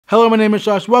Hello, my name is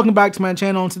Josh. Welcome back to my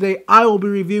channel, and today I will be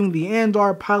reviewing the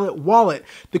Andar Pilot wallet.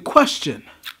 The question,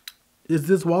 is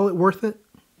this wallet worth it?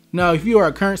 Now, if you are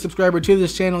a current subscriber to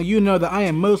this channel, you know that I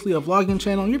am mostly a vlogging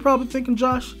channel, and you're probably thinking,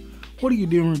 Josh, what are you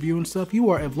doing reviewing stuff? You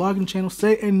are a vlogging channel,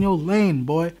 stay in your lane,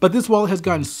 boy. But this wallet has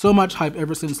gotten so much hype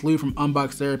ever since Lou from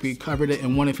Unbox Therapy covered it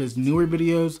in one of his newer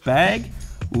videos. Bag?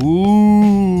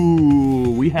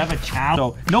 Ooh, we have a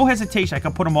challenge. So no hesitation, I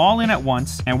can put them all in at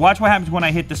once and watch what happens when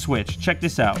I hit the switch. Check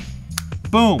this out.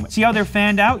 Boom. See how they're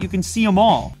fanned out? You can see them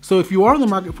all. So if you are in the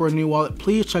market for a new wallet,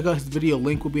 please check out his video.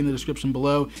 Link will be in the description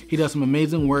below. He does some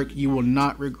amazing work. You will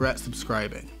not regret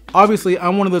subscribing. Obviously,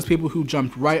 I'm one of those people who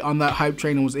jumped right on that hype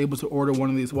train and was able to order one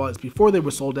of these wallets before they were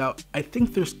sold out. I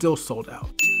think they're still sold out.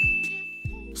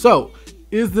 So,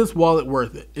 is this wallet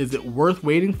worth it? Is it worth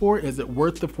waiting for? Is it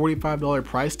worth the $45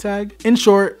 price tag? In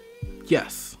short,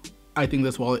 yes, I think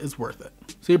this wallet is worth it.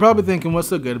 So you're probably thinking, what's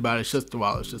so good about it? It's just a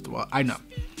wallet, it's just a wallet. I know.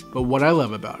 But what I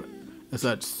love about it is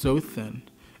that it's so thin,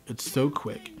 it's so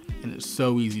quick, and it's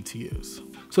so easy to use.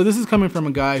 So this is coming from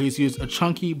a guy who's used a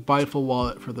chunky bifold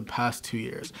wallet for the past 2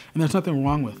 years, and there's nothing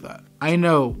wrong with that. I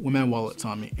know when my wallet's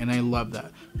on me, and I love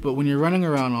that. But when you're running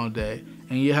around all day,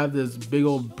 and you have this big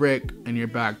old brick in your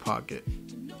back pocket,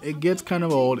 it gets kind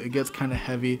of old, it gets kind of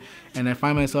heavy, and I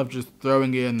find myself just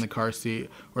throwing it in the car seat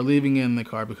or leaving it in the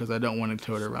car because I don't want to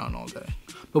tow it around all day.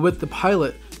 But with the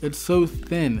Pilot, it's so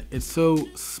thin, it's so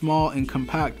small and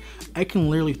compact, I can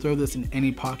literally throw this in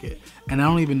any pocket, and I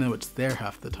don't even know it's there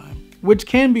half the time. Which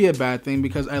can be a bad thing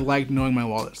because I like knowing my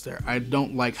wallet's there. I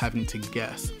don't like having to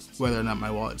guess whether or not my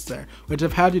wallet's there, which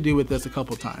I've had to do with this a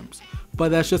couple times. But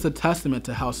that's just a testament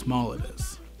to how small it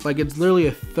is. Like, it's literally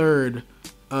a third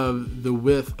of the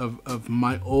width of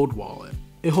my old wallet.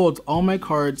 It holds all my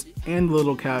cards and the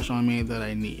little cash on me that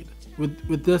I need.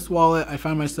 With this wallet, I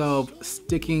find myself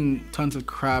sticking tons of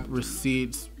crap,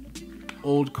 receipts,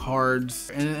 old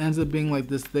cards, and it ends up being like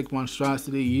this thick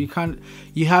monstrosity. You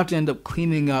have to end up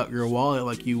cleaning out your wallet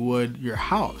like you would your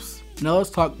house. Now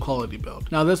let's talk quality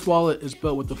build. Now this wallet is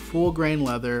built with the full grain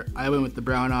leather. I went with the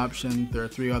brown option. There are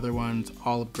 3 other ones: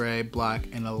 olive gray, black,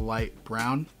 and a light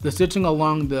brown. The stitching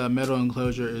along the metal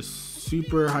enclosure is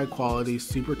super high quality,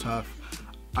 super tough.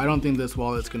 I don't think this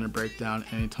wallet's gonna break down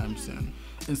anytime soon.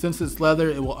 And since it's leather,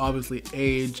 it will obviously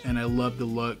age, and I love the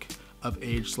look of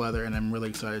aged leather, and I'm really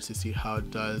excited to see how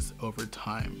it does over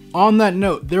time. On that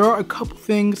note, there are a couple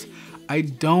things I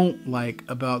don't like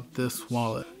about this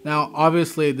wallet. Now,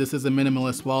 obviously this is a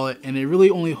minimalist wallet and it really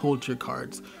only holds your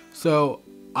cards. So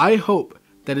I hope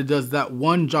that it does that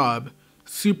one job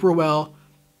super well,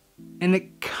 and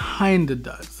it kinda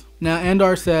does. Now,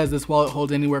 Andar says this wallet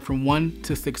holds anywhere from 1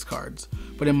 to 6 cards,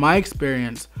 but in my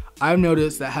experience, I've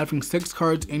noticed that having 6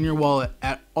 cards in your wallet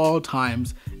at all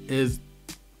times is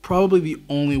probably the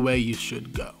only way you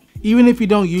should go. Even if you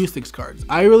don't use 6 cards.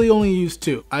 I really only use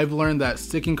 2. I've learned that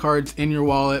sticking cards in your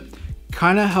wallet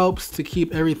kind of helps to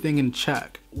keep everything in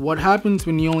check. What happens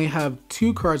when you only have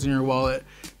 2 cards in your wallet,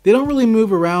 they don't really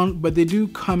move around, but they do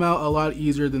come out a lot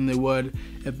easier than they would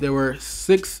if there were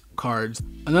 6 cards.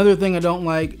 Another thing I don't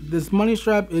like, this money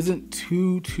strap isn't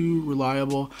too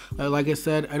reliable. Like I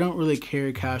said, I don't really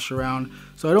carry cash around,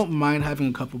 so I don't mind having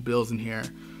a couple bills in here.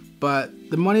 But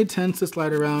the money tends to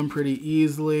slide around pretty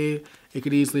easily. It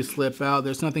could easily slip out.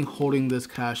 There's nothing holding this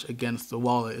cash against the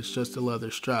wallet. It's just a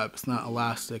leather strap. It's not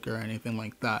elastic or anything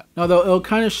like that. Now though, it'll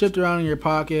kind of shift around in your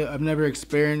pocket. I've never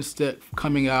experienced it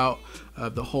coming out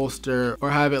of the holster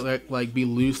or have it like be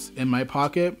loose in my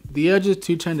pocket. The edges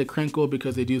too tend to crinkle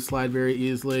because they do slide very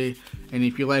easily. And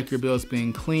if you like your bills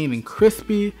being clean and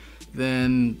crispy,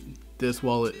 then this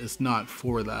wallet is not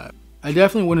for that. I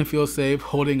definitely wouldn't feel safe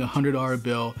holding a $100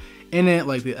 bill in it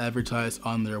like they advertise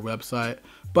on their website,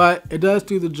 but it does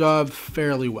do the job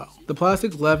fairly well. The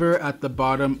plastic lever at the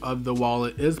bottom of the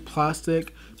wallet is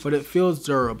plastic, but it feels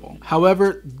durable.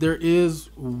 However, there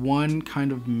is one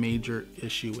kind of major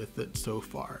issue with it so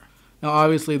far. Now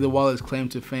obviously the wallet's claim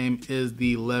to fame is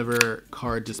the lever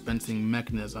card dispensing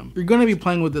mechanism. You're gonna be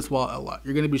playing with this wallet a lot.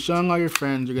 You're gonna be showing all your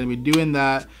friends, you're gonna be doing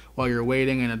that while you're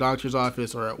waiting in a doctor's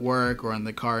office or at work or in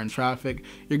the car in traffic.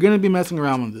 You're gonna be messing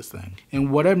around with this thing.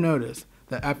 And what I've noticed,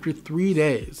 that after 3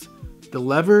 days, the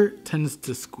lever tends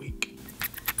to squeak.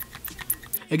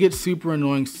 It gets super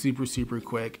annoying super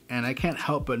quick, and I can't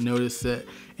help but notice it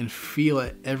and feel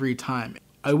it every time.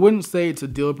 I wouldn't say it's a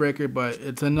deal breaker, but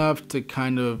it's enough to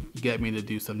kind of get me to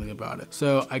do something about it.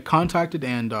 So I contacted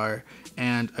Andar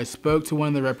and I spoke to one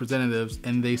of the representatives,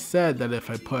 and they said that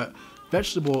if I put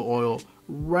vegetable oil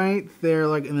right there,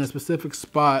 like in a specific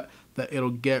spot, that it'll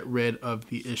get rid of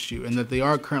the issue, and that they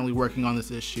are currently working on this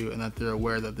issue, and that they're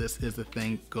aware that this is a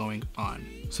thing going on.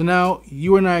 So now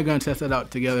you and I are going to test that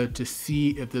out together to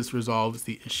see if this resolves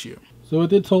the issue. So what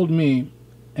they told me,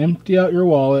 empty out your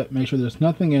wallet, make sure there's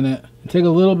nothing in it, and take a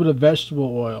little bit of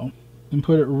vegetable oil and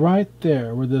put it right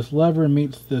there where this lever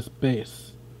meets this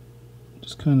base.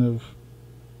 Just kind of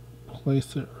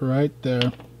place it right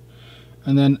there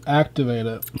and then activate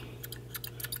it.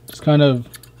 Just kind of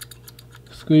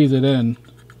squeeze it in,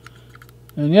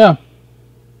 and yeah,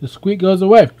 the squeak goes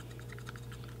away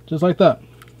just like that.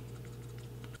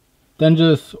 Then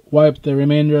just wipe the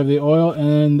remainder of the oil,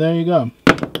 and there you go.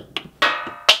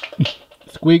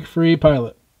 Squeak free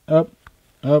pilot. Up,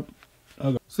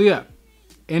 okay. So yeah,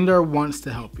 Andar wants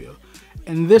to help you,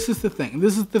 and this is the thing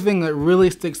that really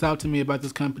sticks out to me about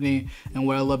this company, and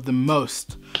what I love the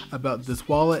most about this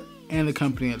wallet and the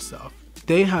company itself.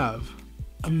 They have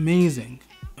amazing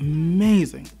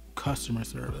customer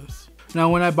service.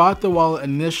 Now, when I bought the wallet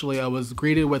initially, I was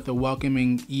greeted with a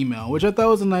welcoming email, which I thought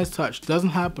was a nice touch. Doesn't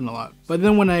happen a lot. But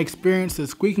then when I experienced the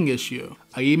squeaking issue,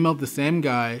 I emailed the same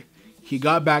guy. He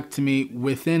got back to me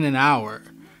within an hour,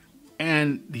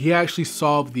 and he actually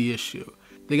solved the issue.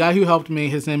 The guy who helped me,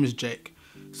 his name is Jake.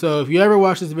 So if you ever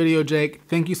watch this video, Jake,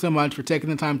 thank you so much for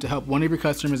taking the time to help one of your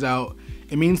customers out.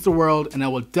 It means the world, and I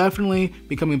will definitely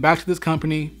be coming back to this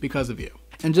company because of you.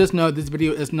 And just know this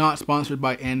video is not sponsored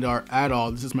by Andar at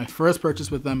all. This is my first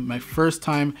purchase with them, my first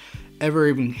time ever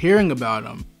even hearing about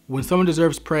them. When someone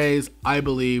deserves praise, I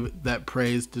believe that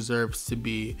praise deserves to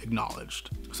be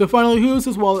acknowledged. So finally, who is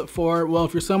this wallet for? Well,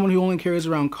 if you're someone who only carries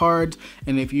around cards,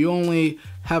 and if you only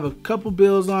have a couple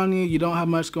bills on you, you don't have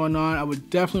much going on, I would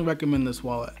definitely recommend this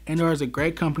wallet. Andar is a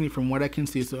great company from what I can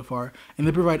see so far, and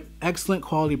they provide excellent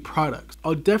quality products.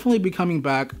 I'll definitely be coming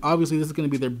back. Obviously, this is going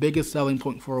to be their biggest selling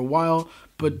point for a while,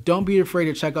 but don't be afraid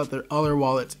to check out their other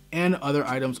wallets and other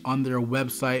items on their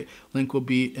website. Link will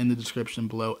be in the description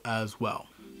below as well.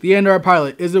 The Andar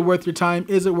Pilot, is it worth your time?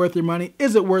 Is it worth your money?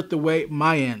 Is it worth the wait?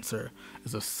 My answer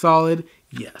is a solid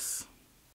yes.